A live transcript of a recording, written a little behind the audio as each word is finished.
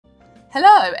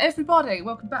Hello everybody,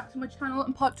 welcome back to my channel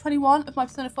and part 21 of my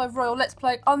Persona 5 Royal Let's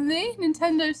Play on the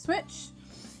Nintendo Switch.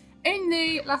 In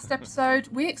the last episode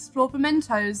we explored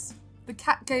mementos. The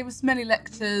cat gave us many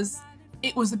lectures.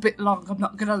 It was a bit long, I'm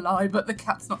not gonna lie, but the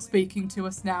cat's not speaking to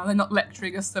us now. They're not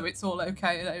lecturing us, so it's all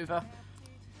okay and over.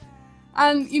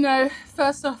 And you know,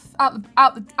 first off,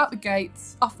 out the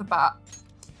gates, off the bat,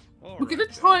 we're gonna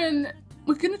try and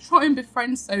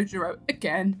befriend Sojiro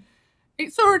again.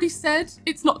 It's already said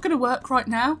it's not going to work right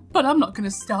now, but I'm not going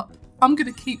to stop. I'm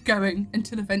going to keep going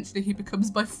until eventually he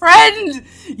becomes my friend.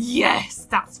 Yes,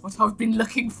 that's what I've been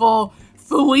looking for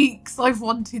weeks. I've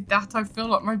wanted that. I feel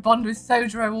like my bond with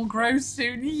Sojiro will grow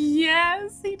soon.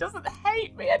 Yes, he doesn't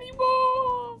hate me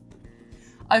anymore.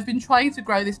 I've been trying to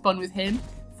grow this bond with him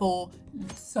for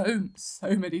so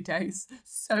many days.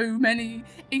 So many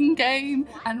in-game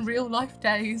and real-life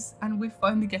days. And we're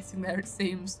finally getting there, it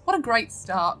seems. What a great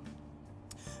start.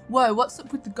 Whoa, what's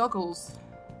up with the goggles?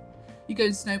 You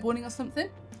going snowboarding or something?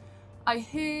 I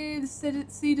hear the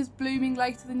cedar's blooming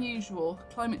later than usual.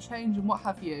 Climate change and what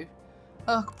have you.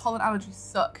 Ugh, pollen allergies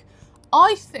suck.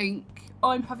 I think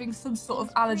I'm having some sort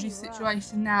of allergy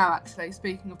situation now, actually,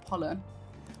 speaking of pollen.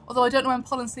 Although I don't know when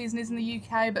pollen season is in the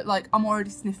UK, but like, I'm already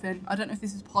sniffing. I don't know if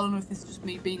this is pollen or if this is just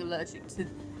me being allergic to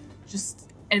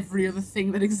just every other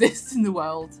thing that exists in the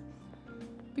world.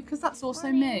 Because that's also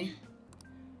me.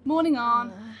 Morning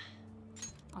on.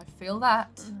 I feel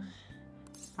that.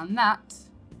 And that.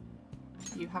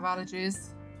 You have allergies.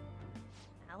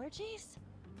 Allergies?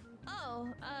 Oh,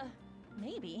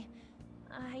 maybe.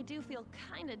 I do feel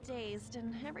kinda dazed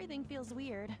and everything feels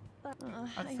weird. But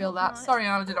I feel that. not. Sorry,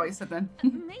 Anna, I didn't know what you said then.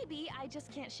 Maybe I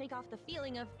just can't shake off the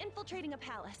feeling of infiltrating a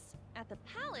palace. At the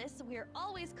palace, we're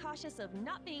always cautious of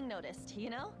not being noticed,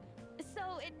 you know?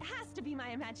 So it has to be my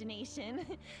imagination.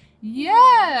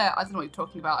 Yeah! I don't know what you're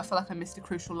talking about. I feel like I missed a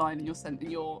crucial line in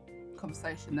your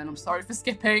conversation then. I'm sorry for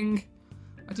skipping.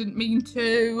 I didn't mean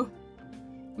to.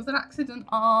 It was an accident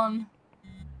on.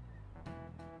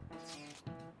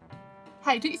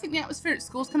 Hey, don't you think the atmosphere at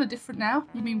school's kind of different now?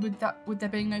 You mean with there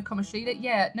being no Kamoshida?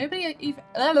 Yeah, nobody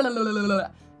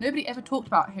ever talked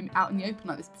about him out in the open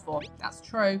like this before. That's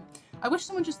true. I wish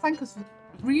someone just thanked us for...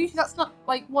 Really? That's not...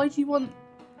 Like, why do you want...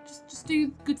 Just do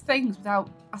good things without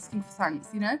asking for thanks,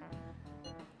 you know?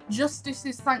 Justice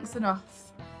is thanks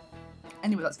enough.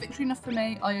 Anyway, that's victory enough for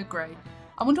me. I agree.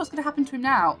 I wonder what's going to happen to him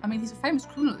now. I mean, he's a famous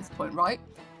criminal at this point, right?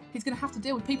 He's going to have to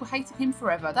deal with people hating him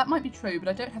forever. That might be true, but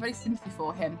I don't have any sympathy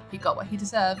for him. He got what he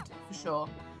deserved, for sure.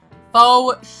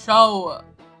 For sure.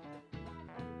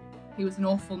 He was an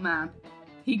awful man.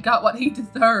 He got what he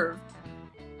deserved.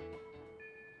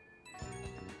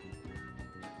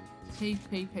 P.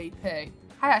 Hey,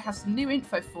 I have some new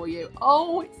info for you.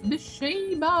 Oh, it's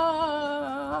Mishima!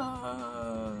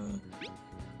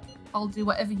 I'll do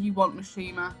whatever you want,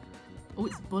 Mishima. Oh,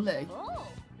 it's Bully.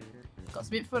 Got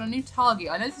some info on a new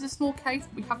target. I know this is a small case,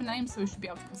 but we have a name, so we should be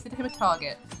able to consider him a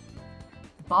target.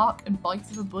 Bark and bite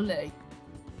of a bully.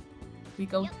 We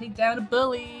go take down a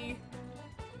bully.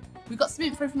 We got some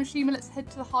info from Mishima. Let's head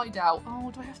to the hideout.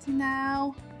 Oh, do I have to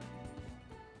now?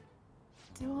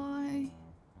 Do I?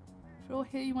 If you're all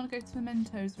here, you want to go to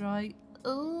Mementos, right?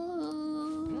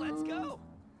 Oh. Let's go.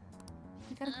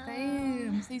 We got a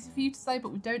thing. It's easy for you to say,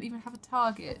 but we don't even have a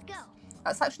target. Let's go.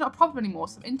 That's actually not a problem anymore.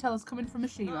 Some intel is coming from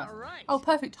Mishima. Right. Oh,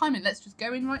 perfect timing. Let's just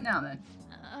go in right now then.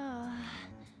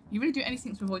 You really do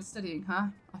anything to avoid studying, huh?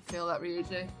 I feel that,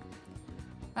 Ryuji.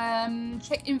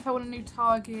 Check info on a new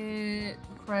target.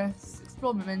 Requests.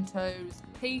 Explore mementos.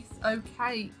 Piece o'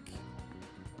 cake.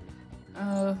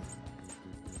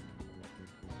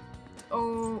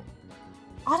 Oh,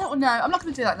 I don't know. I'm not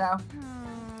going to do that now.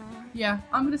 Yeah,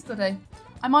 I'm going to study.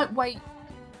 I might wait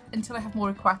until I have more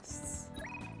requests.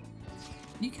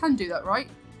 You can do that, right?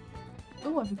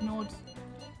 Oh, I've ignored.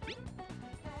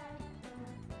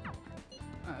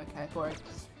 Oh, okay, boring.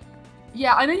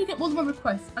 Yeah, I know you get more than one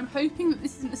request. I'm hoping that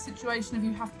this isn't a situation of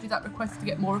you have to do that request to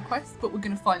get more requests, but we're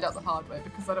going to find out the hard way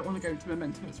because I don't want to go into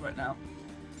mementos right now.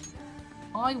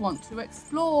 I want to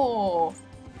explore.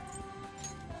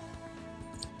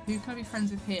 Who can I be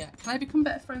friends with here? Can I become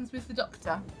better friends with the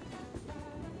doctor?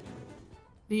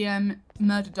 The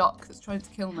murder doc that's trying to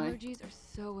kill me. Allergies are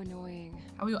so annoying.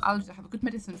 How are your allergies? I have a good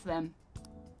medicine for them.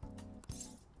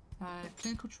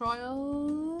 Clinical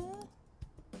trial.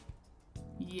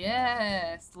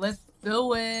 Yes, let's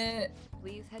do it.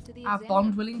 Please head to the Our exam.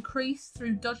 bond will increase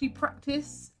through dodgy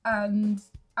practice and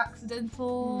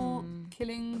accidental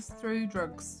killings through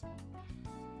drugs.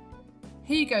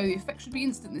 Here you go. The effect should be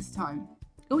instant this time.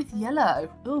 Oh, it's yellow.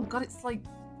 Oh, God, it's like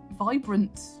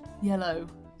vibrant yellow.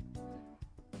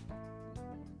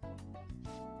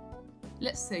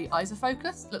 Let's see. Eyes are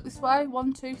focused. Look this way.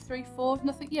 1, 2, 3, 4.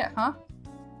 Nothing yet, huh?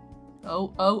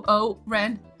 Oh,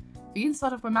 Ren. The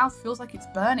inside of my mouth feels like it's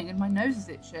burning and my nose is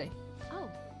itchy.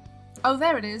 Oh,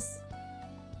 there it is.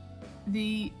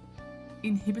 The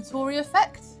inhibitory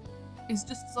effect is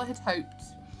just as I had hoped.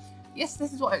 Yes,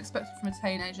 this is what I expected from a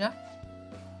teenager.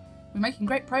 We're making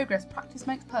great progress. Practice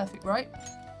makes perfect, right?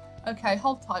 Okay,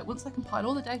 hold tight. Once I compile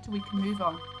all the data, we can move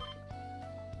on.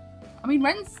 I mean,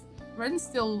 Ren's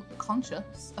still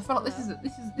conscious. I feel like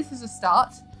this is a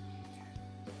start.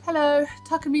 Hello,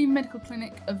 Takumi Medical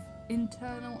Clinic of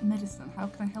Internal Medicine. How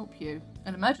can I help you?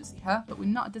 An emergency, huh? But we're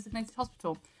not a designated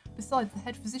hospital. Besides, the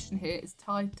head physician here is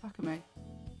Tai Takumi.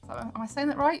 Am I saying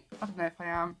that right? I don't know if I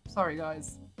am. Sorry,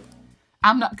 guys.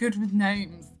 I'm not good with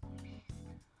names.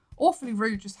 Awfully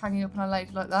rude just hanging up on a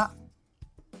lady like that.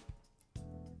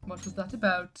 What was that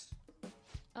about?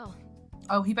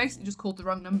 Oh, he basically just called the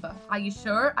wrong number. Are you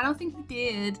sure? I don't think he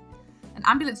did. An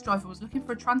ambulance driver was looking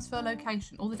for a transfer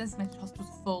location. All the designated hospitals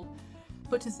are full.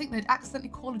 But to think they'd accidentally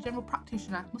call a general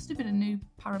practitioner must have been a new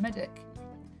paramedic.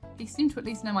 He seemed to at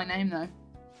least know my name though.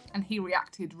 And he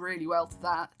reacted really well to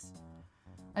that.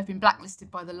 I've been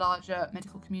blacklisted by the larger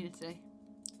medical community.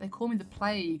 They call me the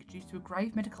Plague due to a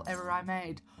grave medical error I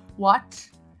made. What?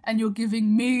 And you're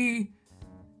giving me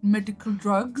medical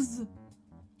drugs?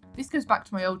 This goes back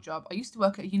to my old job. I used to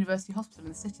work at a university hospital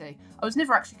in the city. I was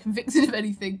never actually convicted of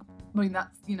anything. I mean,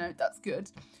 that's good.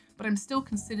 But I'm still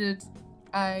considered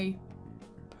a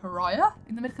pariah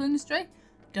in the medical industry.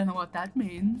 Don't know what that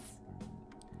means.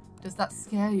 Does that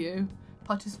scare you?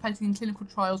 Participating in clinical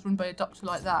trials run by a doctor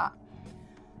like that?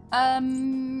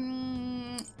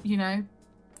 You know,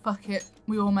 fuck it.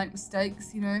 We all make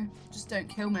mistakes, you know. Just don't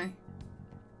kill me.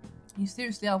 You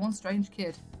seriously are one strange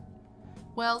kid.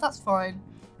 Well, that's fine.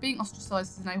 Being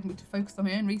ostracised has enabled me to focus on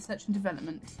my own research and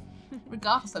development.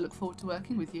 Regardless, I look forward to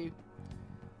working with you.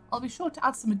 I'll be sure to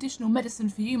add some additional medicine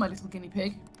for you, my little guinea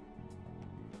pig.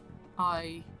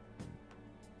 I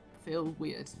feel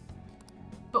weird.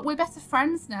 But we're better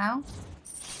friends now.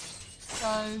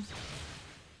 So,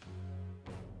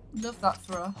 love that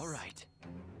for us. All right.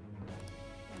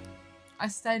 I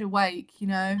stayed awake, you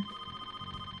know.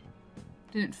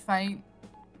 Didn't faint.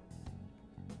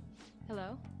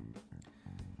 Hello?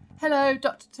 Hello,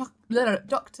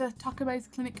 Dr. Takume's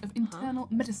Clinic of Internal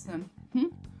Medicine.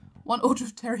 One order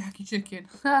of teriyaki chicken.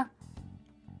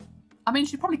 I mean,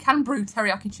 she probably can brew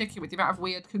teriyaki chicken with the amount of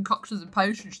weird concoctions and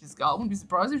potions she's got. I wouldn't be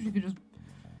surprised if she could just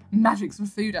magic some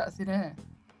food out of thin air.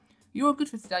 You're all good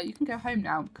for today. You can go home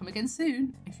now. Come again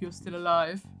soon, if you're still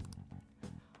alive.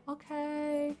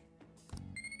 Okay.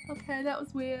 Okay, that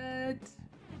was weird.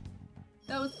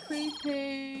 That was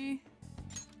creepy.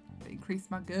 It increased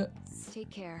my guts.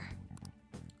 Take care.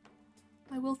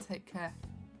 I will take care.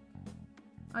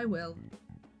 I will.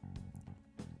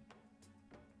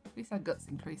 At least our guts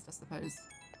increased, I suppose.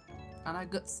 And our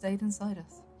guts stayed inside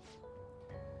us.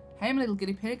 Hey, my little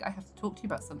guinea pig, I have to talk to you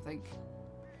about something.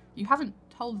 You haven't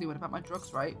told anyone about my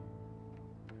drugs, right?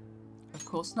 Of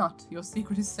course not. Your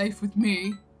secret is safe with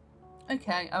me.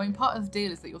 Okay, I mean, part of the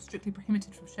deal is that you're strictly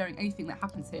prohibited from sharing anything that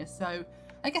happens here, so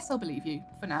I guess I'll believe you,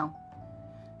 for now.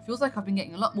 Feels like I've been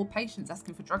getting a lot more patients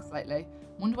asking for drugs lately.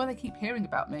 Wonder why they keep hearing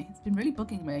about me. It's been really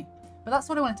bugging me. But that's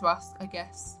what I wanted to ask, I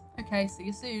guess. Okay, see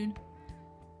you soon.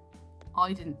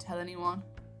 I didn't tell anyone.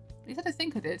 At least I don't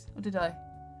think I did, or did I?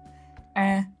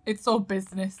 It's all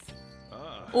business.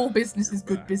 All business is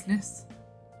good business.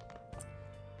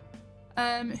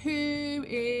 Who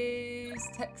is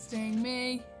texting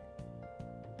me?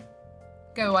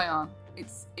 Go away on.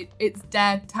 It's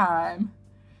dad time.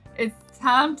 It's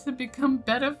time to become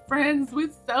better friends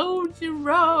with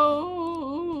Sojiro.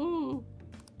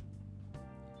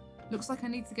 Looks like I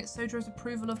need to get Sojiro's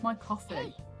approval of my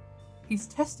coffee. He's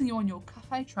testing you on your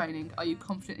cafe training. Are you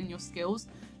confident in your skills?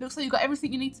 Looks like you've got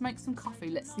everything you need to make some coffee.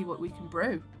 Let's see what we can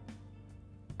brew.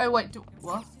 Oh wait,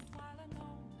 what?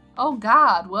 Oh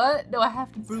god, what? Do I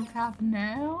have to brew coffee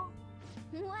now?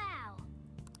 Wow.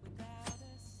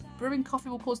 Brewing coffee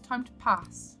will cause time to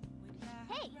pass.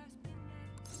 Hey.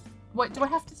 Wait, do I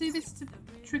have to do this to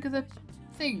trigger the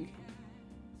thing?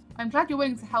 I'm glad you're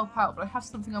willing to help out, but I have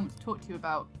something I want to talk to you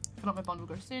about. I feel like my bond will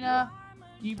grow sooner.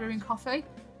 You brewing coffee?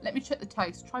 Let me check the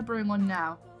taste. Try brewing one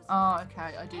now. Oh,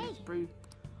 okay. I do need to brew.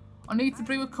 I need to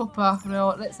brew a cuppa.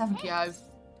 Well, let's have a go.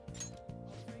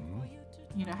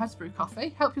 You know how to brew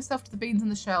coffee. Help yourself to the beans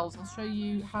and the shells. I'll show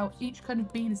you how each kind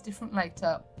of bean is different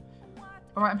later.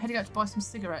 Alright, I'm heading out to buy some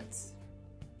cigarettes.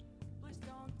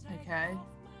 Okay.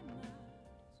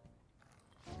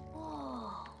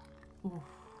 Ooh,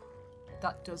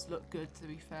 that does look good, to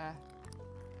be fair.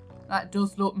 That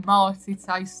does look mighty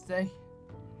tasty.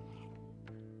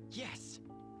 Yes.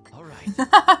 All right.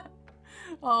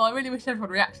 Oh, I really wish everyone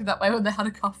reacted that way when they had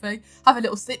a coffee. Have a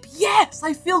little sip. Yes,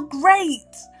 I feel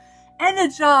great.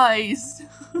 Energized.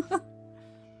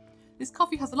 This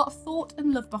coffee has a lot of thought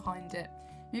and love behind it.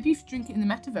 Maybe if you drink it in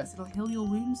the metaverse, it'll heal your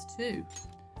wounds too.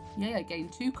 Yay, I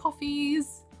gained 2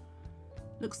 coffees.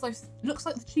 Looks like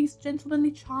the chief's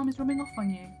gentlemanly charm is rubbing off on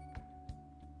you.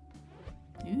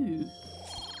 Ooh.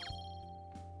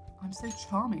 I'm so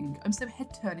charming. I'm so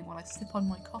head-turning while I sip on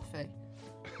my coffee.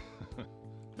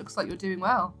 Looks like you're doing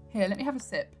well. Here, let me have a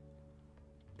sip.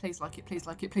 Please like it, please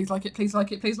like it, please like it, please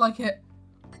like it, please like it.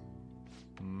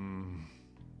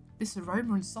 This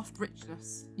aroma and soft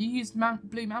richness. You used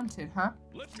Blue Mountain, huh?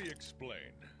 Let me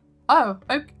explain. Oh,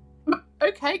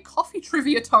 okay. Coffee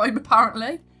trivia time,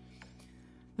 apparently.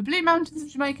 The Blue Mountains of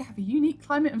Jamaica have a unique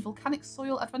climate and volcanic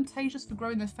soil advantageous for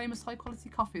growing their famous high-quality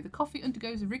coffee. The coffee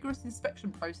undergoes a rigorous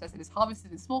inspection process and is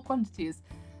harvested in small quantities.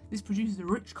 This produces a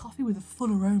rich coffee with a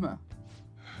full aroma.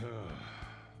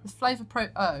 The flavour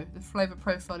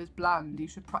profile is bland. You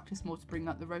should practice more to bring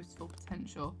out the roast's full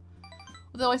potential.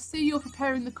 Although I see you're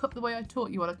preparing the cup the way I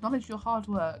taught you, I'll acknowledge your hard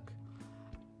work.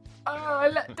 Oh, I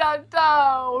let Dad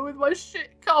down with my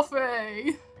shit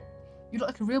coffee. You look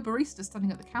like a real barista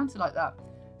standing at the counter like that.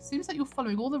 Seems like you're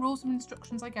following all the rules and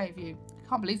instructions I gave you. I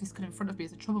can't believe this got in front of me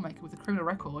as a troublemaker with a criminal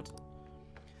record.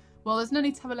 Well, there's no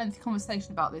need to have a lengthy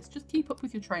conversation about this. Just keep up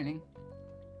with your training.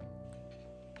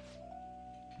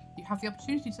 You have the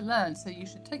opportunity to learn, so you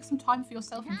should take some time for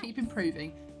yourself and keep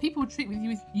improving. People would treat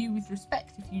you with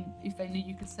respect if they knew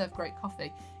you could serve great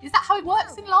coffee. Is that how it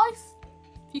works in life?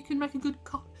 If you can make a good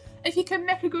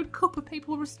cup of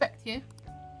people will respect you.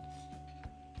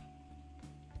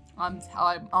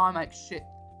 I make shit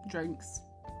drinks.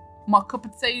 My cup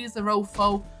of teas are all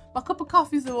full. My cup of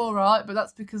coffees are alright, but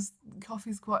that's because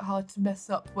coffee's quite hard to mess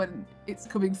up when it's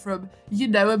coming from, you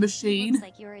know, a machine. Looks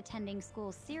like you're attending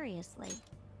school seriously.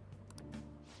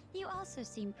 You also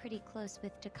seem pretty close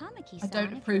with Takamaki-san. I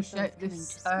don't appreciate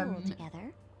this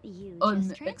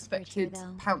unexpected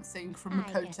pouncing from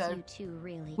Makoto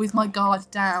really with my guard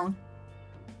down.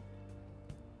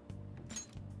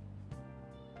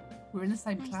 We're in the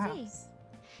same class.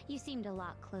 You seemed a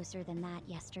lot closer than that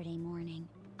yesterday morning.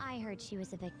 I heard she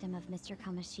was a victim of Mr.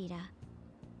 Kamoshida.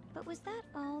 But was that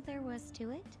all there was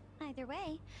to it? Either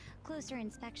way, closer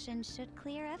inspection should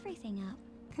clear everything up.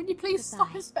 Can you please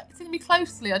stop inspecting me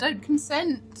closely? I don't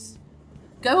consent.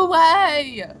 Go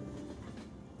away!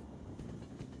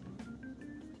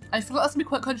 I feel like that's going to be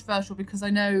quite controversial because I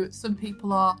know some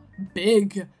people are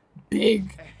big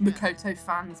Makoto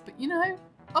fans. But, you know,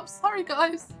 I'm sorry,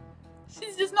 guys.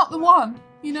 She's just not the one,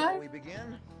 you know? Shall we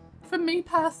begin? For me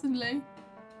personally.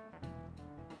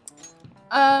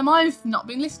 I've not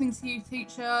been listening to you,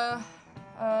 teacher.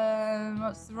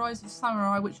 That's the Rise of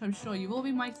Samurai, which I'm sure you've all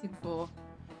been waiting for.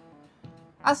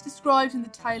 As described in the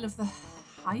tale of the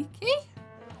Heike,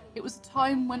 it was a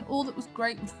time when all that was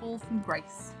great would fall from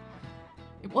grace.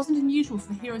 It wasn't unusual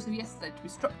for the heroes of yesterday to be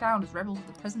struck down as rebels of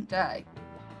the present day.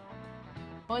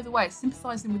 By the way,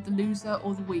 sympathising with the loser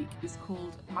or the weak is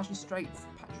called magistrate's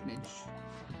patronage.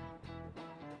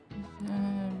 It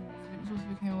also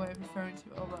became a way of referring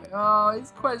to. Alright, oh,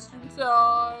 it's question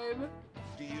time.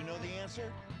 Do you know the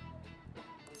answer?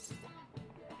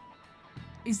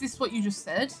 Is this what you just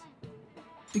said?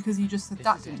 Because you just said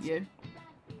that, didn't you?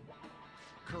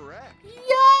 Correct.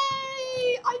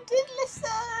 Yay! I did listen!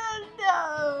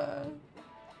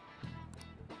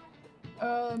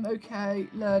 Okay.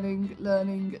 Learning.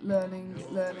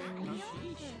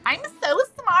 I'm so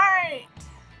smart!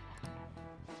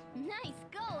 Nice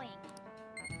going!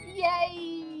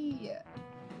 Yay!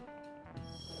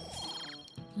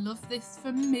 Love this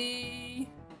for me.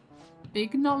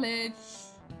 Big knowledge.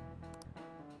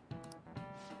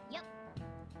 Yep.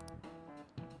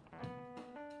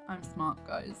 I'm smart,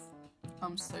 guys.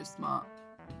 I'm so smart.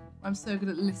 I'm so good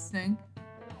at listening.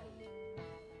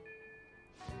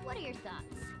 What are your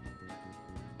thoughts?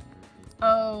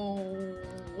 Oh,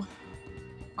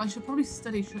 I should probably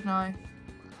study, shouldn't I?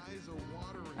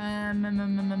 No,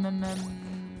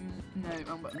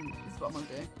 wrong button. This is what I'm gonna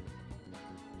do.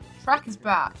 Track is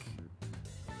back.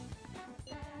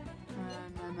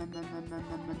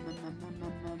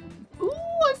 Ooh,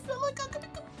 I feel like I'm gonna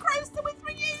become closer with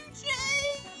Ryuji!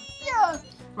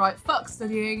 Right, fuck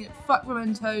studying, fuck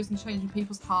mementos and changing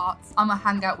people's hearts. I'ma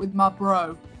hang out with my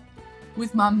bro.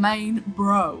 With my main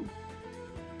bro.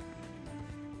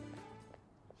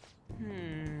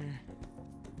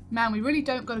 Man, we really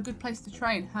don't got a good place to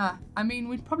train, huh? I mean,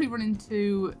 we'd probably run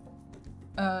into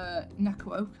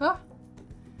Nakaoka.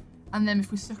 And then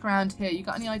if we stuck around here, you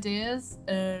got any ideas?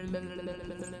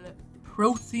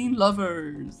 protein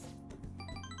lovers.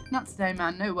 Not today,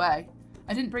 man. No way.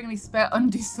 I didn't bring any spare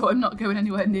undies, so I'm not going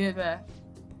anywhere near there.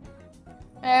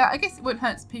 I guess it wouldn't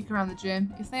hurt to peek around the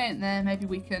gym. If they ain't there, maybe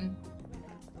we can...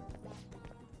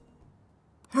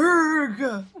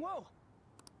 Herg! Whoa!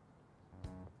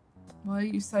 Why are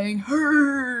you saying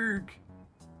Herg?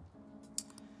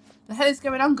 The hell is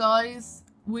going on, guys?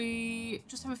 We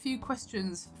just have a few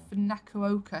questions for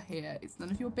Nakooka here. It's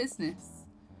none of your business.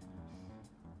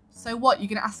 So what, you're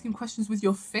going to ask him questions with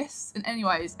your fists? And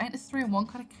anyways, ain't a 3-on-1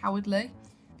 kind of cowardly?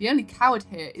 The only coward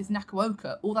here is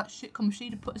Nakooka. All that shit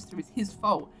Kamoshida put us through is his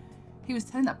fault. He was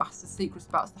telling that bastard secrets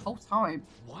about us the whole time.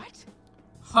 What?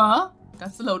 Huh?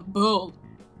 That's a load of bull.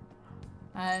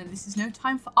 And this is no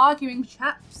time for arguing,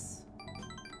 chaps.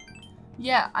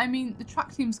 Yeah, I mean, the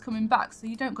track team's coming back, so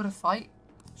you don't gotta fight.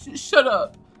 Shut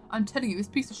up! I'm telling you, this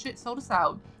piece of shit sold us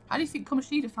out. How do you think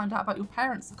Kamoshida found out about your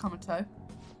parents, Sakamoto?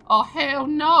 Oh, hell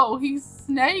no! He's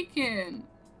snaking!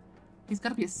 He's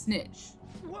gotta be a snitch.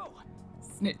 Whoa!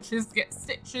 Snitches get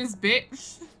stitches,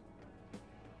 bitch!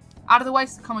 Out of the way,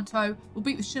 Sakamoto. We'll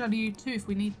beat the shit out of you too if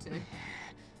we need to.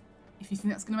 If you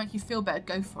think that's gonna make you feel better,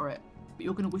 go for it. But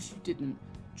you're gonna wish you didn't.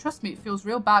 Trust me, it feels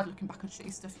real bad looking back on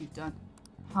shitty stuff you've done.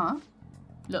 Huh?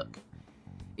 Look.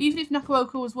 Even if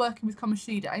Nakooka was working with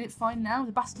Kamoshida, ain't it fine now?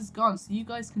 The bastard's gone, so you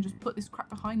guys can just put this crap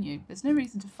behind you. There's no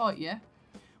reason to fight, yeah?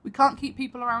 We can't keep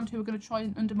people around who are going to try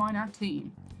and undermine our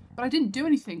team. But I didn't do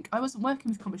anything. I wasn't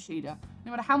working with Kamoshida.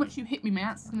 No matter how much you hit me, my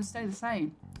answer's going to stay the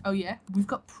same. Oh yeah? We've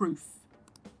got proof.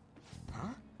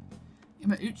 Huh?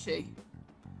 Yamauchi.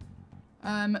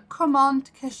 Come on,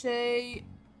 Takeshi.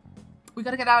 We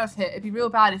gotta get out of here. It'd be real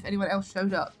bad if anyone else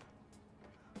showed up.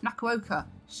 Nakooka,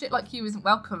 shit like you isn't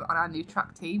welcome on our new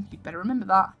track team. You'd better remember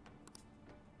that.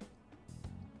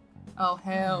 Oh,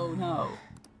 hell no.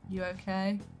 You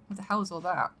okay? What the hell is all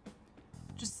that?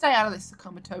 Just stay out of this,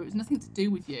 Sakamoto. It's nothing to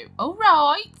do with you.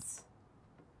 Alright!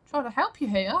 Trying to help you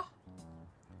here.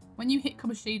 When you hit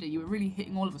Kamoshida, you were really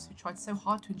hitting all of us who tried so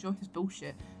hard to enjoy his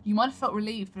bullshit. You might have felt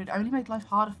relieved, but it only made life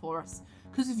harder for us.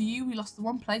 Because of you, we lost the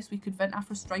one place we could vent our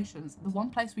frustrations, the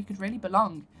one place we could really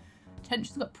belong.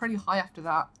 Tensions got pretty high after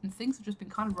that, and things have just been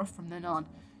kind of rough from then on.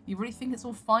 You really think it's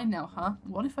all fine now, huh?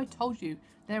 What if I told you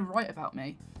they're right about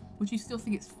me? Would you still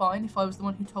think it's fine if I was the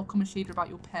one who told Kamoshida about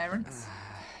your parents?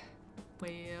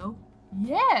 Well,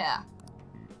 yeah.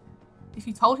 If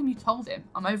you told him, you told him.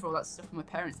 I'm over all that stuff with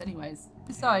my parents anyways.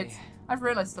 Besides, I've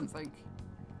realised something.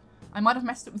 I might have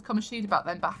messed up with Kamoshida back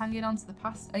then, but hanging on to the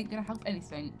past ain't going to help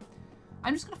anything.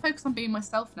 I'm just going to focus on being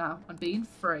myself now, and being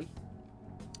free.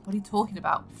 What are you talking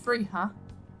about? Free, huh?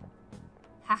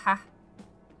 Haha.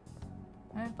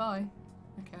 Oh, bye.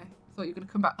 Okay. Thought you were going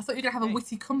to come back. I thought you were going to have a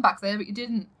witty comeback there, but you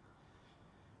didn't.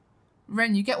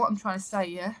 Ren, you get what I'm trying to say,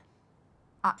 yeah?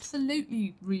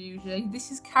 Absolutely, Ryuji.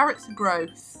 This is character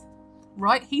growth.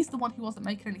 Right? He's the one who wasn't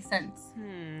making any sense.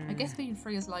 I guess being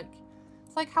free is like...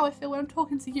 It's like how I feel when I'm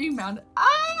talking to you, man. Ah!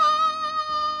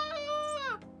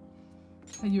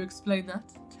 Can you explain that?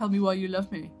 Tell me why you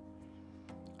love me.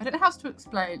 I don't know how else to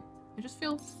explain. I just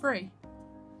feel free.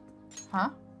 Huh?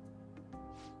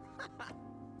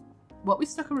 What, we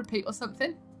stuck on repeat or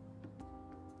something?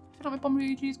 I feel like my bomb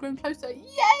Ryuji's grown closer.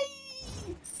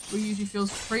 Yay! Ryuji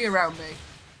feels free around me.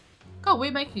 God,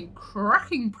 we're making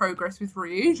cracking progress with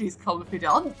Ryuji's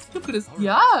confidence. Look at us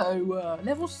go.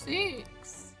 Level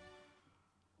 6.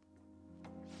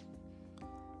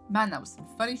 Man, that was some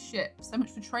funny shit. So much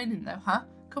for training though, huh?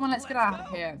 Come on, let's get out of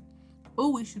here. Oh,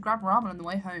 we should grab ramen on the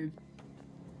way home.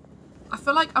 I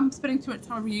feel like I'm spending too much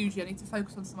time with Ryuji. I need to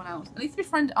focus on someone else. I need to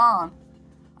befriend Arn.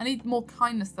 I need more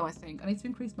kindness though, I think. I need to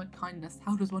increase my kindness.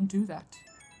 How does one do that?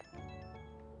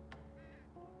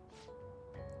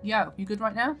 Yo, you good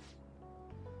right now?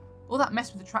 All that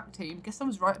mess with the track team. Guess I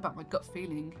was right about my gut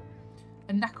feeling.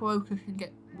 And Nakooka can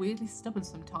get weirdly stubborn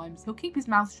sometimes. He'll keep his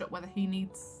mouth shut whether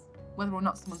or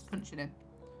not someone's punching him.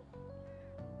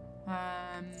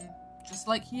 Just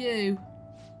like you.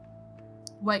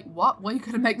 Wait, what? Why are you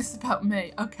gonna make this about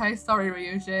me? Okay, sorry,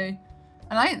 Ryuji.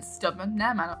 And I ain't stubborn.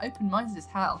 Nah, man, I'm open-minded as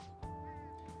hell.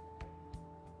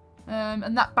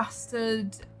 And that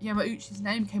bastard Yamauchi's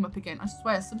name came up again. I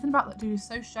swear, something about that dude is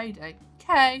so shady.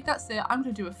 Okay, that's it. I'm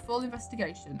gonna do a full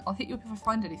investigation. I'll hit you up if I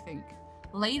find anything.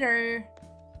 Later.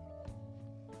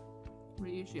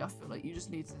 Ryuji, I feel like you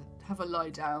just need to have a lie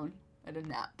down and a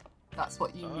nap. That's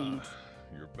what you need.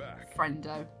 You're back.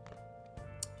 Friendo.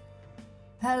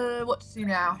 Hello, what to do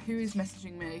now? Who is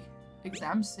messaging me?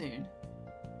 Exams soon.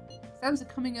 Exams are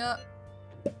coming up.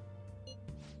 Do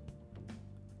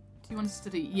you want to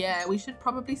study? Yeah, we should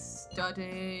probably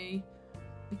study.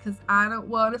 Because I don't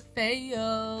want to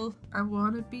fail. I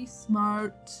want to be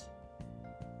smart.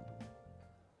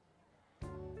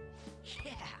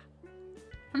 Yeah.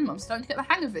 I'm starting to get the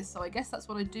hang of this, so I guess that's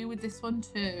what I do with this one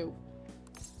too.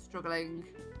 Struggling.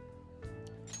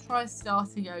 Try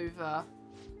starting over.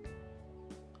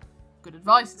 Good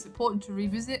advice. It's important to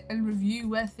revisit and review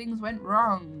where things went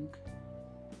wrong.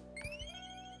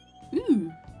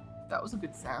 Ooh, that was a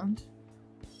good sound.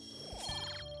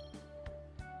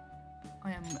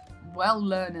 I am well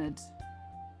learned.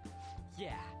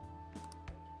 Yeah.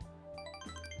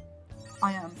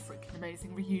 I am freaking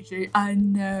amazing, Ryuji. I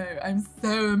know. I'm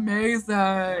so amazing.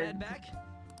 Head back.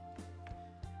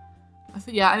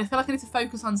 Yeah, and I feel like I need to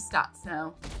focus on stats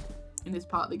now in this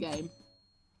part of the game.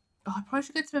 Oh, I probably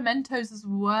should go to mementos as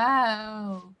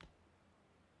well.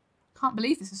 Can't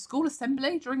believe this is school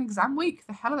assembly during exam week.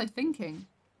 The hell are they thinking?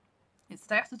 It's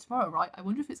the day after tomorrow, right? I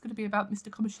wonder if it's going to be about Mr.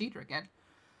 Kamoshida again.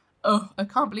 Oh, I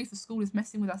can't believe the school is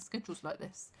messing with our schedules like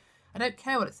this. I don't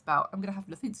care what it's about. I'm going to have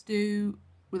nothing to do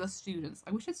with us students.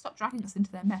 I wish they'd stop dragging us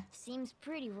into their mess. Seems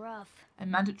pretty rough. A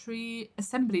mandatory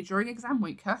assembly during exam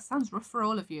week, huh? Sounds rough for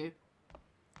all of you.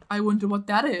 I wonder what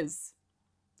that is.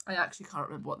 I actually can't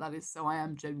remember what that is, so I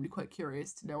am genuinely quite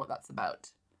curious to know what that's about.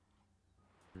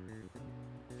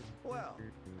 Well,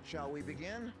 shall we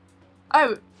begin?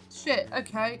 Oh, shit,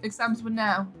 okay. Exams were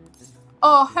now.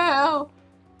 Oh, hell.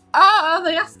 Ah,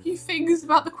 they ask you things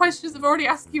about the questions I've already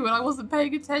asked you and I wasn't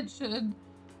paying attention.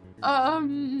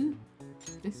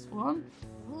 This one.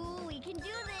 Ooh, we can do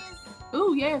this.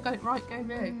 Oh, yeah, got it right, go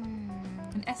me.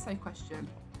 An essay question.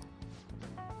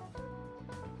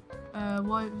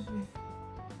 Why was we...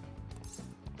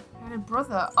 I had a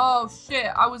brother. Oh, shit,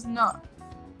 I was not...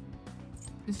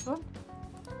 This one?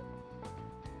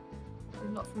 Did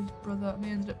a lot for his brother and they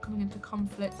ended up coming into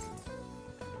conflict.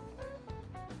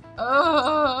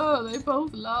 Oh, they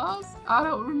both lost? I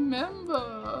don't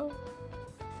remember.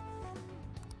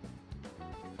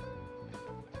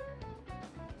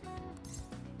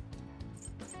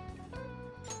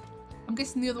 I'm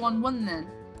guessing the other one won then.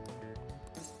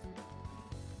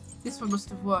 This one must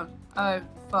have won. Oh,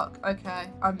 fuck. Okay.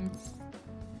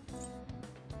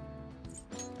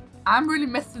 I'm really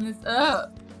messing this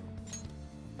up.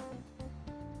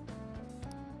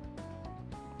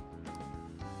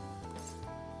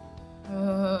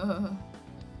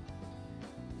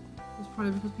 It's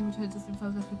probably because people tend to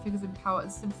sympathise less with figures in power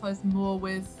and sympathise more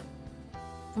with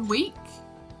the weak.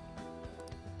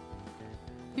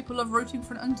 People love rooting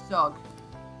for an underdog.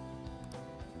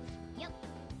 Yep.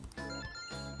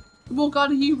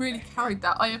 Morgana, you really carried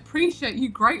that. I appreciate you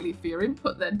greatly for your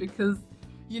input then, because,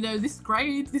 you know, this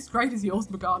grade is yours,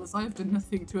 Morgana. I have done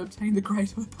nothing to obtain the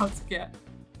grade I'm about to get.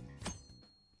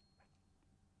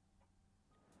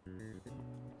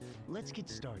 Let's get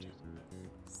started.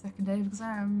 Second day of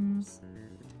exams.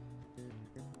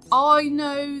 I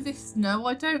know this. No,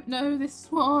 I don't know this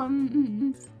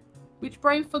one. Which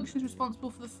brain function is responsible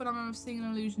for the phenomenon of seeing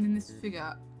an illusion in this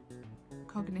figure?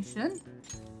 Cognition.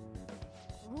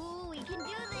 Ooh, we can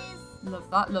do this. Love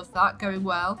that. Going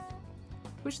well.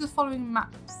 Which of the following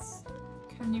maps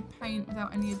can you paint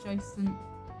without any adjacent...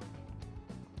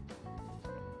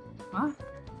 What?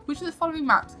 Which of the following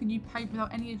maps can you paint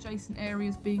without any adjacent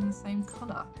areas being the same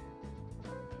colour?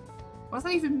 What does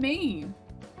that even mean?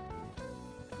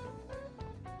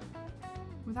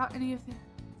 Without any of the...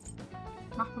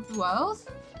 Map of the world?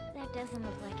 That doesn't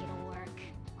look like it'll work.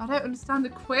 I don't understand the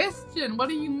question. What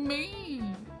do you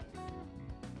mean?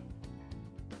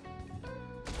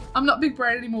 I'm not big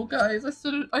brain anymore, guys. I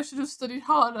should have studied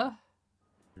harder.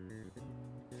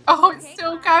 Oh, it's Okay,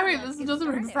 still class, going. let's There's get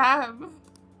another started. exam.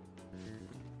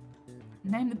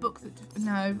 Name the book that...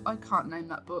 No, I can't name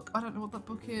that book. I don't know what that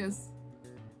book is.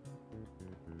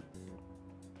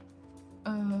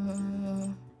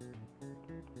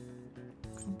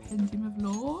 Compendium of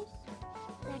Laws?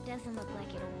 That doesn't look like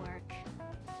it'll work.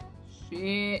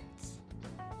 Shit.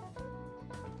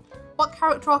 What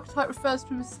character archetype refers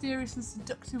to a mysterious and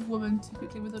seductive woman,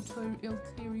 typically with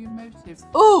ulterior motives?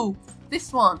 Ooh,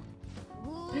 this one.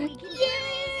 Ooh, we can do Yeah,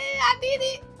 this. I did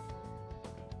it.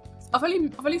 I've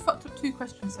only fucked up 2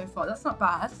 questions so far. That's not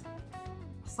bad.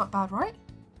 That's not bad, right?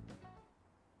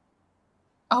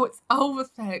 Oh, it's over,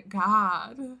 thank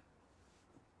God.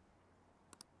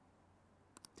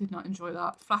 Did not enjoy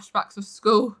that. Flashbacks of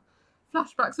school.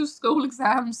 Flashbacks of school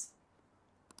exams.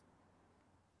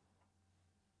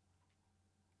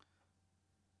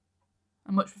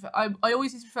 I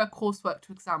always used to prefer coursework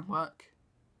to exam work.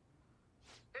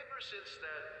 Ever since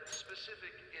that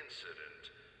specific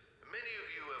incident, many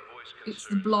of you have voiced It's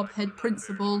the concerns blobhead about the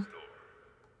principle. door.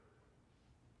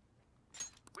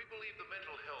 We believe the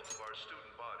mental health of our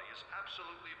student body is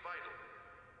absolutely vital,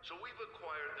 so we've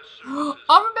acquired the services.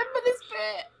 I remember this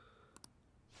bit.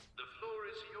 The floor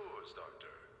is yours, Dr.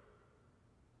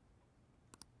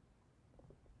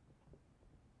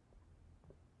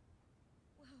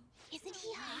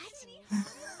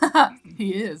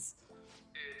 He is.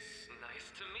 It's nice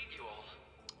to meet you all.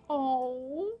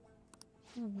 Oh.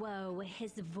 Whoa,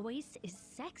 his voice is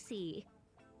sexy.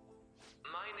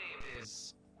 My name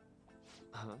is...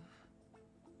 Huh?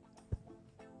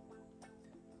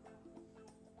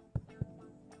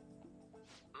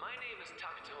 My name is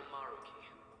Takuto Maruki.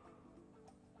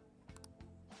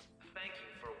 Thank you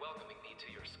for welcoming me to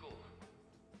your school.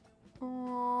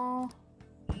 Oh.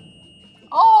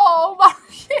 Oh,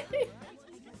 Maruki.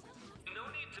 No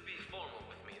need to be formal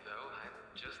with me, though. I'm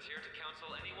just here to counsel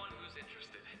anyone who's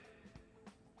interested.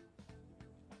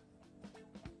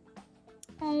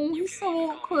 Oh, You he's can so even call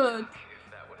me awkward. Doc,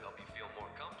 if that would help you feel more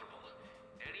comfortable.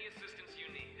 Any assistance you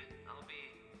need, I'll be...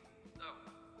 Oh.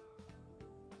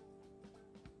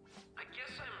 I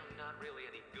guess I'm not really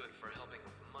any good for helping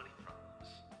with money problems.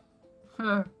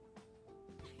 Huh.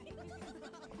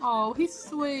 Oh, he's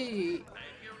sweet.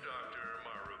 Thank you, Dr.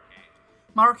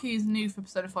 Maruki. Maruki is new for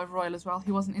Persona 5 Royal as well.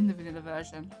 He wasn't in the vanilla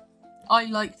version. I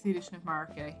liked the addition of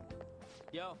Maruki.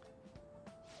 Yo.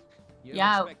 You Yo.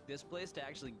 don't expect this place to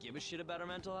actually give a shit about our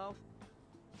mental health?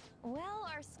 Well,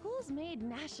 our school's made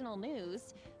national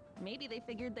news. Maybe they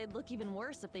figured they'd look even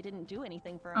worse if they didn't do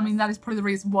anything for us. I mean, that is probably the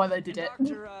reason why they did it.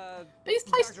 Dr. These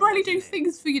places Dr. really do what's his name?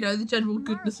 things for, you know, the general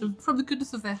goodness of, from the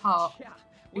goodness of their heart. Yeah,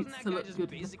 wasn't It's that to guy look just good in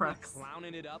the basically press.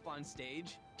 clowning it up on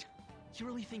stage? You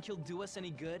really think he'll do us any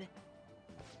good?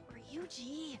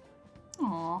 Ryuji.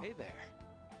 Aw. Hey there.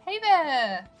 Hey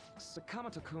there!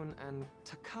 Sakamoto-kun and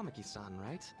Takamaki-san,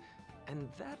 right? And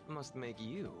that must make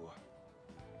you.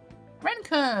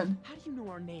 Renkun! How do you know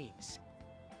our names?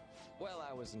 Well,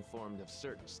 I was informed of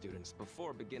certain students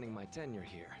before beginning my tenure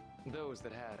here. Those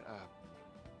that had,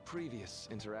 previous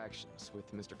interactions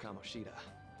with Mr. Kamoshida.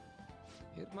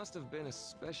 It must have been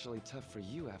especially tough for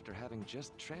you after having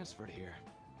just transferred here.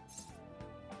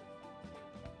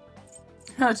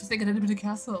 I was just thinking of a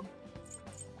castle.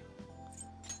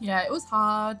 Yeah, it was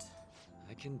hard.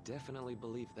 I can definitely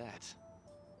believe that.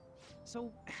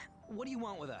 So, what do you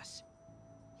want with us?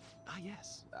 Ah,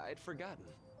 yes, I'd forgotten.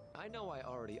 I know I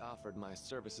already offered my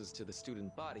services to the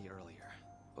student body earlier,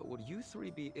 but would you three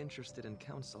be interested in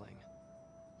counseling?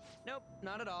 Nope,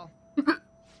 not at all.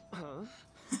 Huh?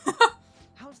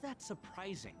 How's that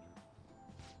surprising?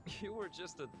 You were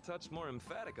just a touch more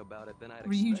emphatic about it than I'd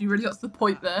Ryuji expected. really got to the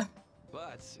point there.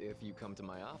 But if you come to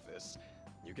my office,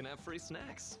 you can have free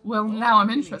snacks. Well, All now I'm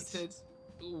you need interested.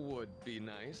 Would be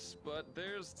nice, but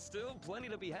there's still plenty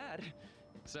to be had.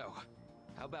 So,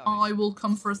 how about I it? will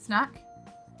come for a snack.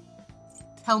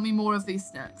 Tell me more of these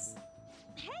snacks.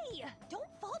 Hey, don't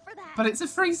fall for that. But it's a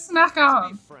free snack To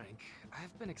arm. be frank,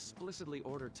 I've been explicitly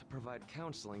ordered to provide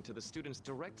counseling to the students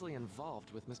directly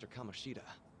involved with Mr. Kamoshida.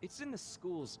 It's in the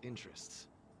school's interests.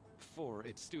 For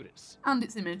its students. And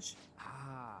its image.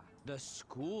 Ah, the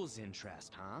school's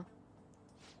interest, huh?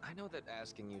 I know that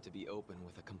asking you to be open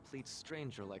with a complete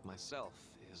stranger like myself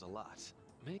is a lot.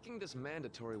 Making this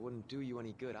mandatory wouldn't do you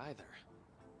any good either.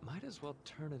 Might as well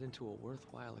turn it into a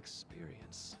worthwhile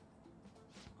experience.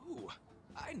 Ooh,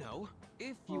 I know.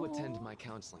 If you attend my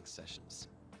counseling sessions,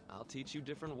 I'll teach you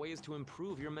different ways to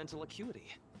improve your mental acuity.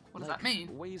 What does Like that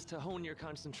mean? ways to hone your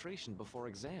concentration before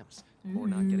exams, or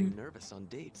not getting nervous on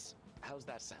dates. How's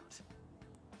that sound?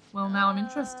 Well, now I'm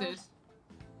interested.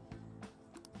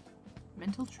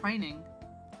 Mental training.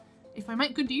 If I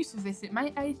make good use of this, it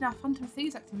may aid in our Phantom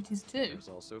Thieves activities too. There's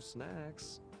also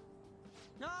snacks.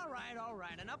 All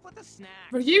right, enough with the snacks.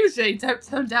 Ryuji, don't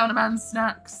turn down a man's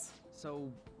snacks.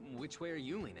 So, which way are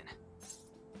you leaning?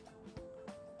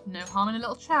 No harm in a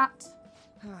little chat.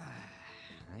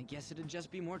 I guess it'd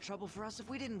just be more trouble for us if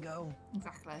we didn't go.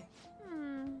 Exactly.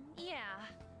 Yeah.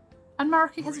 And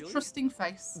Maruki has a Really? trusting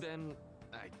face. Then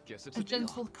I guess it's A a deal.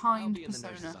 gentle, I'll kind be in the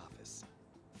nurse's persona. office.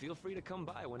 Feel free to come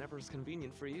by whenever it's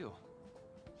convenient for you.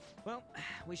 Well,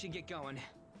 we should get going.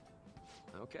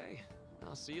 Okay,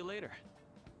 I'll see you later.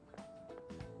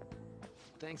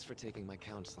 Thanks for taking my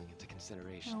counseling into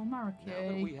consideration. Oh, Now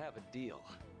that we Maruki. have a deal,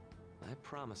 I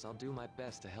promise I'll do my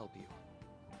best to help you.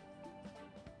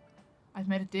 I've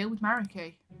made a deal with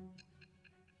Maruki.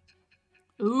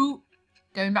 Ooh,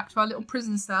 going back to our little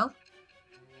prison cell.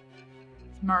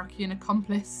 Maruki an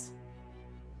accomplice.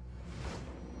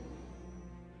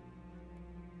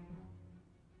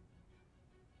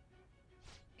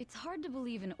 It's hard to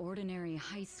believe an ordinary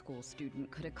high school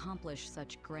student could accomplish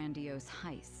such grandiose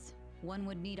heists. One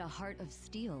would need a heart of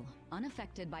steel,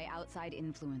 unaffected by outside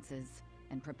influences,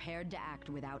 and prepared to act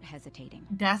without hesitating.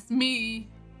 That's me.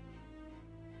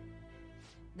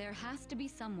 There has to be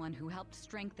someone who helped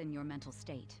strengthen your mental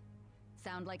state.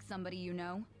 Sound like somebody you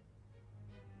know?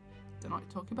 Don't know what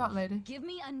you're talking about, lady. Give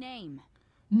me a name.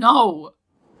 No!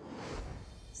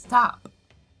 Stop.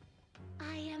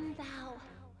 I am thou.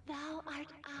 Thou art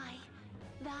I.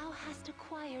 Thou hast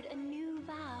acquired a new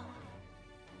vow.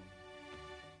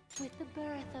 With the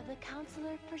birth of the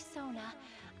Counselor Persona,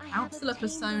 I Counselor have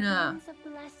obtained Persona. the wings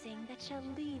of blessing that shall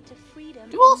lead to freedom.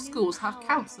 Do all and new schools have power.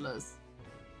 counsellors?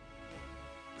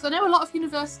 Because I know a lot of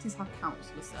universities have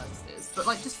counsellor services, but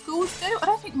like, do schools do? I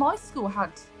don't think my school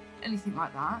had anything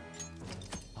like that.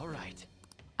 All right.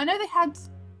 I know they had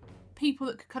people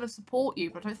that could kind of support you,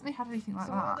 but I don't think they had anything like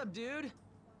So hold that. up, dude.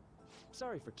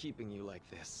 Sorry for keeping you like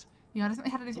this. Yeah, I don't think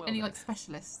they had any, Well any then. like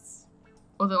specialists.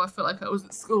 Although I feel like I was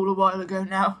at school a while ago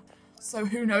now, so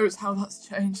who knows how that's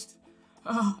changed.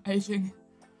 Oh, aging.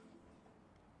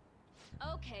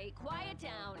 Okay, quiet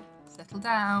down. Settle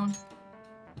down.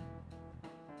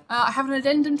 I have an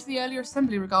addendum to the earlier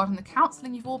assembly regarding the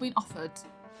counselling you've all been offered.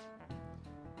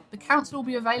 The counsel will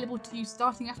be available to you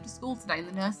starting after school today in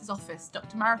the nurse's office.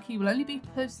 Dr. Maraki will only be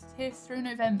posted here through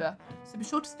November, so be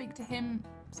sure to speak with him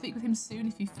soon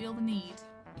if you feel the need.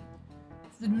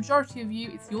 For the majority of you,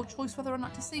 it's your choice whether or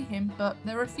not to see him, but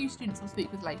there are a few students I'll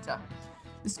speak with later.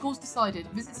 The school's decided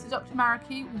visits to Dr.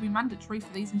 Maraki will be mandatory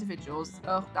for these individuals.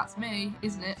 Oh, that's me,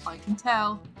 isn't it? I can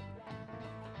tell.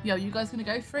 Yo, you guys gonna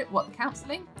go for it? What, the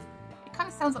counselling? It kind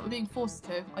of sounds like we're being forced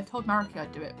to. I told Maraki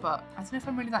I'd do it, but I don't know if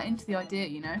I'm really that into the idea,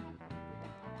 you know?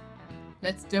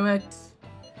 Let's do it.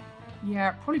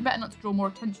 Yeah, probably better not to draw more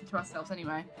attention to ourselves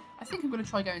anyway. I think I'm gonna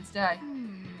try going today.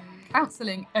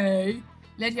 Counselling, eh?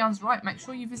 Lady Anne's right, make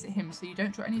sure you visit him so you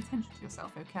don't draw any attention to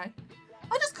yourself, okay?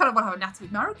 I just kind of want to have a natter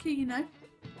with Maraki, you know?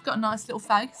 Got a nice little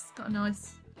face, got a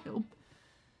nice little...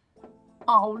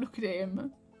 Oh, look at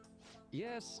him.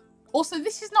 Yes. Also,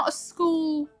 this is not a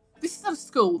school. This is not a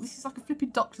school. This is like a flipping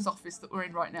doctor's office that we're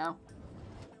in right now.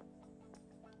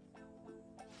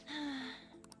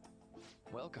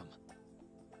 Welcome.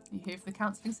 Are you here for the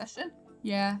counselling session?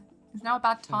 Yeah. Is now a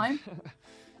bad time?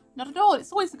 Not at all.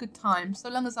 It's always a good time, so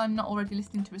long as I'm not already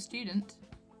listening to a student.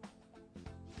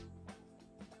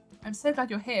 I'm so glad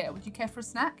you're here. Would you care for a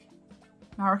snack?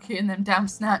 Maraki and them damn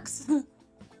snacks.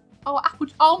 Oh, apple.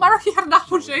 Oh, Maraki had an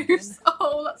apple juice.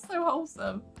 Oh, that's so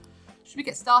wholesome. Should we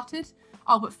get started?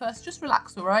 Oh, but first, just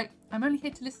relax, all right? I'm only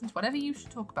here to listen to whatever you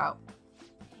should talk about.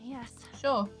 Yes.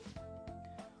 Sure.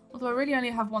 Although I really only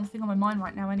have one thing on my mind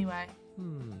right now anyway.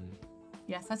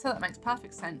 Yes, I'd say that makes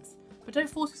perfect sense. But don't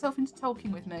force yourself into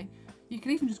talking with me. You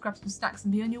could even just grab some snacks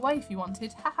and be on your way if you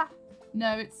wanted. Haha.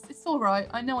 No, it's all right.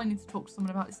 I know I need to talk to someone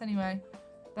about this anyway.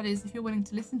 That is, if you're willing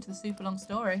to listen to the super long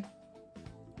story.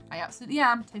 I absolutely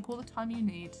am. Take all the time you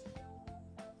need.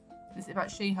 Is it about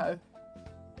Shiho?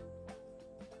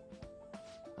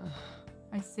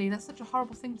 I see. That's such a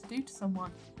horrible thing to do to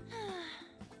someone.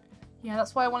 Yeah,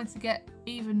 that's why I wanted to get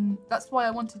even. That's why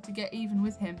I wanted to get even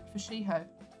with him for Shiho.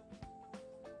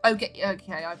 Okay,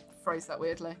 I phrased that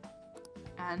weirdly.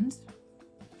 And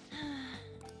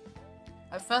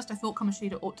at first I thought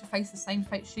Kamoshida ought to face the same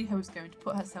fate Shiho was going to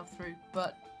put herself through,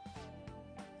 but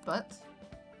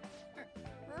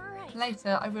Right.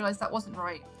 later I realised that wasn't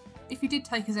right. If he did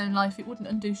take his own life, it wouldn't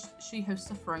undo Shiho's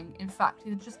suffering. In fact,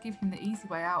 it'd just give him the easy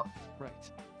way out. Right.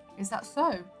 Is that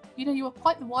so? You know, you are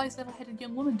quite the wise, level-headed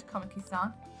young woman,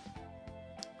 Takamaki-san.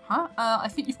 Huh? I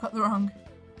think you've got the wrong.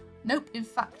 Nope, in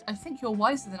fact, I think you're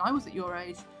wiser than I was at your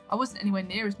age. I wasn't anywhere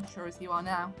near as mature as you are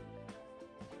now.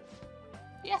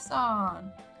 Yes,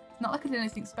 Ann. It's not like I did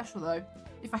anything special, though.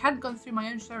 If I hadn't gone through my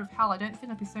own share of hell, I don't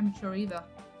think I'd be so mature either.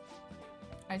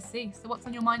 I see. So what's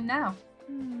on your mind now?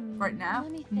 Right now?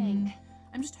 Let me think.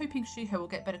 I'm just hoping Shiho will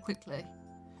get better quickly.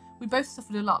 We both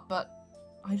suffered a lot, but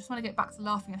I just want to get back to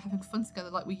laughing and having fun together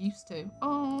like we used to.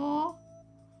 Aww.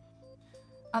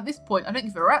 At this point, I don't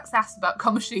give a rat's ass about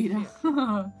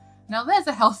Kamoshida. Now there's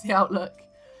a healthy outlook.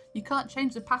 You can't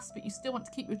change the past, but you still want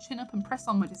to keep your chin up and press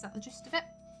onward. Is that the gist of it?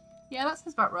 Yeah, that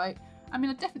sounds about right. I mean,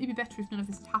 I'd definitely be better if none of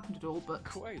this had happened at all, but...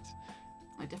 Quite.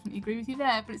 I definitely agree with you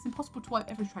there, but it's impossible to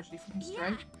wipe every tragedy from history.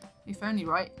 Yeah. If only,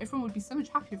 right? Everyone would be so much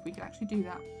happier if we could actually do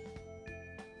that.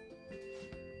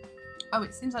 Oh,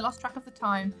 it seems I lost track of the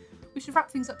time. We should wrap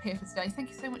things up here for today. Thank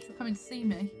you so much for coming to see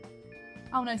me.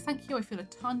 Oh no, thank you. I feel a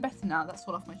ton better now. That's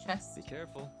all off my chest. Be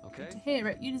careful, okay? Good to hear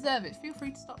it. You deserve it. Feel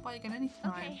free to stop by again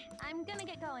anytime. Okay, I'm gonna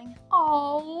get going.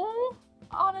 Oh,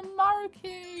 Ann and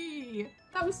Maraki.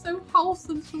 That was so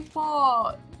wholesome to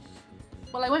watch.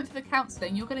 Well, I went for the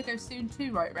counselling. You're going to go soon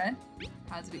too, right, Ren?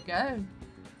 How did it go?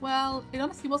 Well, it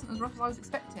honestly wasn't as rough as I was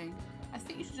expecting. I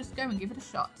think you should just go and give it a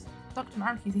shot. Dr.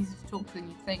 Maraki's easier to talk to than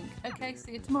you'd think. Okay,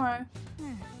 see you tomorrow.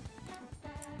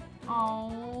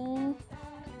 Oh.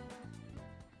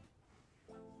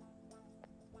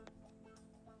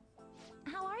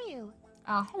 How are you?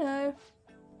 Ah, hello.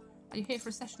 Are you here for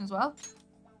a session as well?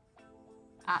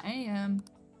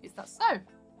 Is that so?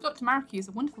 Dr. Maruki is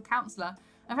a wonderful counsellor.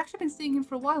 I've actually been seeing him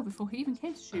for a while before he even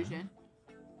came to Shujin.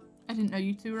 I didn't know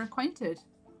you two were acquainted.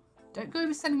 Don't go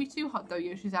overselling me too hot though,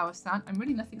 Yoshizawa-san. I'm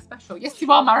really nothing special. Yes,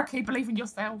 you are, Maruki. Believe in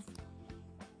yourself.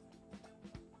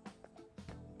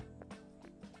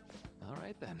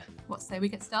 Alright then. What say we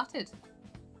get started?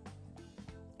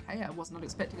 Okay, I was not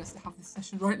expecting us to have this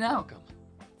session right now. Welcome.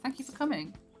 Thank you for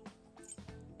coming.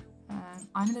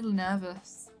 I'm a little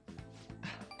nervous.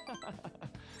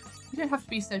 You don't have to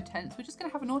be so tense. We're just going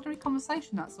to have an ordinary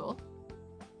conversation, that's all.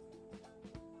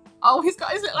 Oh, he's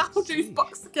got his little apple juice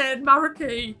box again,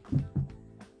 Maruki.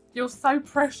 You're so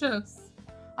precious.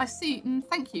 I see.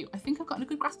 Thank you. I think I've gotten a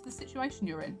good grasp of the situation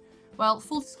you're in. Well,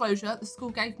 full disclosure, the school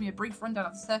gave me a brief rundown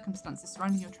of the circumstances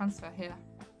surrounding your transfer here.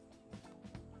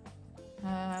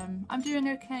 I'm doing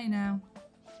okay now.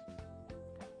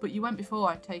 But you went before,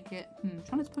 I take it.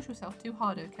 Try not to push yourself too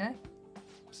hard, okay?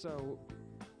 So...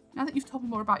 Now that you've told me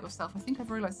more about yourself, I think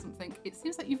I've realised something. It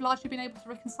seems like you've largely been able to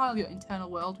reconcile your internal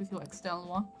world with your external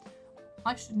one.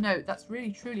 I should note, that's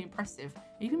really truly impressive.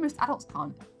 Even most adults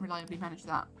can't reliably manage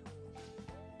that.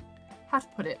 How to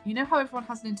put it, you know how everyone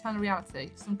has an internal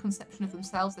reality, some conception of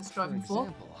themselves they're striving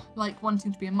for? Like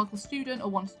wanting to be a model student or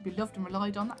wanting to be loved and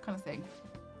relied on, that kind of thing.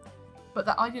 But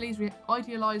that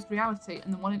idealised reality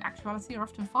and the one in actuality are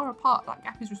often far apart. That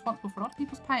gap is responsible for a lot of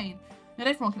people's pain. Not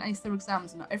everyone can ace their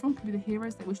exams and not everyone can be the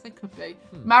heroes they wish they could be.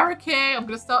 Maruki, I'm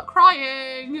going to start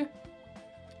crying!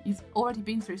 You've already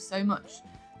been through so much.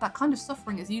 That kind of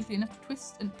suffering is usually enough to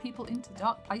twist people into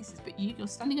dark places, but you're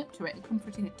standing up to it and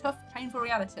comforting a tough, painful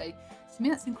reality. To me,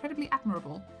 that's incredibly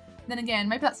admirable. Then again,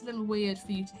 maybe that's a little weird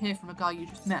for you to hear from a guy you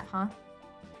just met, huh?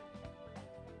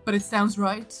 But it sounds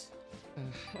right.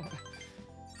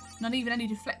 Not even any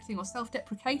deflecting or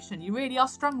self-deprecation. You really are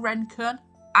strong, Ren-kun.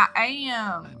 I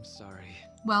am. I'm sorry.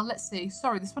 Well, let's see.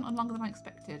 Sorry, this went on longer than I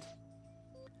expected.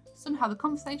 Somehow the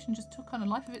conversation just took on a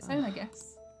life of its own, I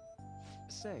guess.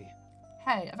 Say.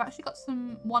 Hey, I've actually got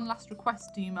one last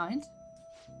request. Do you mind?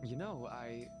 You know,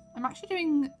 I'm actually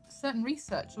doing certain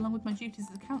research along with my duties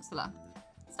as a counsellor.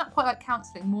 It's not quite like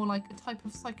counselling, more like a type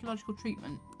of psychological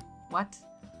treatment. What?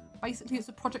 Basically, it's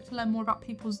a project to learn more about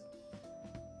people's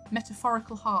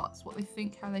metaphorical hearts, what they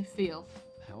think, how they feel.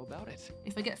 How about it?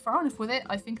 If I get far enough with it,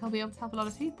 I think I'll be able to help a lot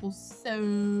of people.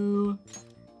 So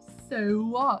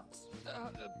what?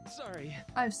 Sorry.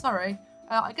 Oh, sorry.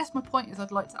 I guess my point is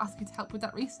I'd like to ask you to help with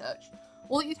that research.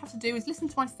 All that you'd have to do is listen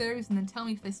to my theories and then tell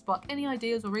me if they spark any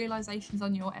ideas or realisations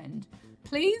on your end.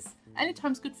 Please?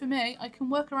 Anytime's good for me. I can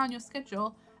work around your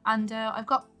schedule, and I've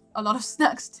got a lot of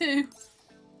snacks too.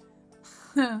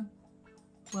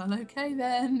 Well, okay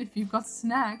then, if you've got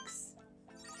snacks.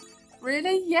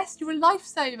 Really? Yes, you're a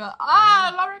lifesaver.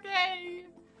 Ah, Maruki!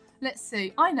 Let's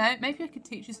see. I know, maybe I could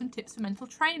teach you some tips for mental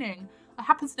training. I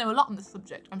happen to know a lot on this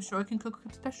subject. I'm sure I can cook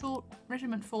a special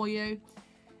regiment for you.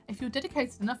 If you're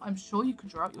dedicated enough, I'm sure you could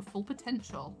draw out your full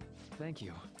potential. Thank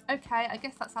you. Okay, I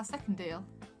guess that's our second deal.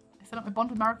 I feel like my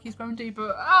bond with Maruki is growing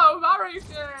deeper. Oh,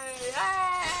 Maruki!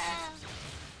 Yeah!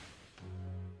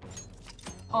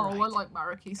 Oh, I like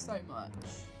Maruki so much.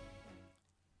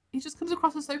 He just comes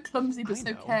across as so clumsy but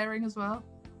so caring as well.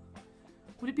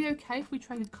 Would it be okay if we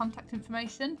traded contact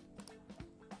information?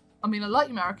 I mean, I like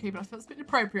you, Maruki, but I feel it's a bit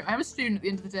inappropriate. I am a student at the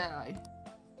end of the day.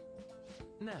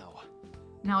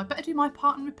 Now, I better do my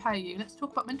part and repay you. Let's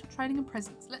talk about mental training and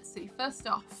presence. Let's see. First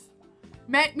off,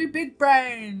 make me big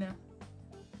brain.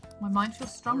 My mind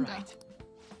feels stronger.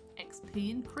 XP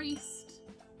increased.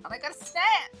 And I got a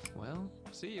snack. Well,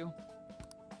 see you.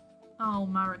 Oh,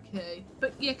 Maruki.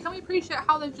 But yeah, can we appreciate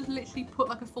how they've just literally put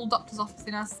like a full doctor's office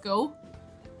in our school?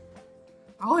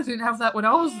 Oh, I didn't have that when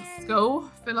I was at school.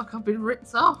 I feel like I've been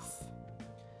ripped off.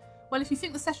 Well, if you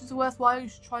think the sessions are worthwhile, you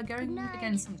should try going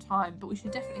again sometime, but we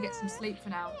should definitely get some sleep for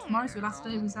now. Tomorrow's your last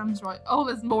day of exams, right? Oh,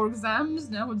 there's more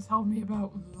exams? No one told me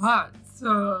about that.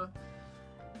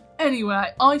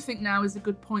 Anyway, I think now is a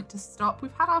good point to stop.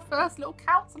 We've had our first little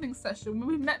counselling session when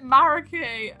we met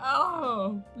Maruki.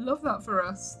 Oh, love that for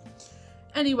us.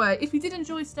 Anyway, if you did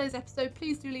enjoy today's episode,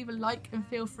 please do leave a like and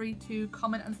feel free to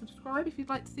comment and subscribe if you'd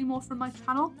like to see more from my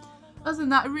channel. Other than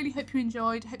that, I really hope you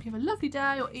enjoyed. I hope you have a lovely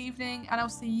day or evening, and I'll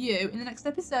see you in the next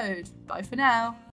episode. Bye for now.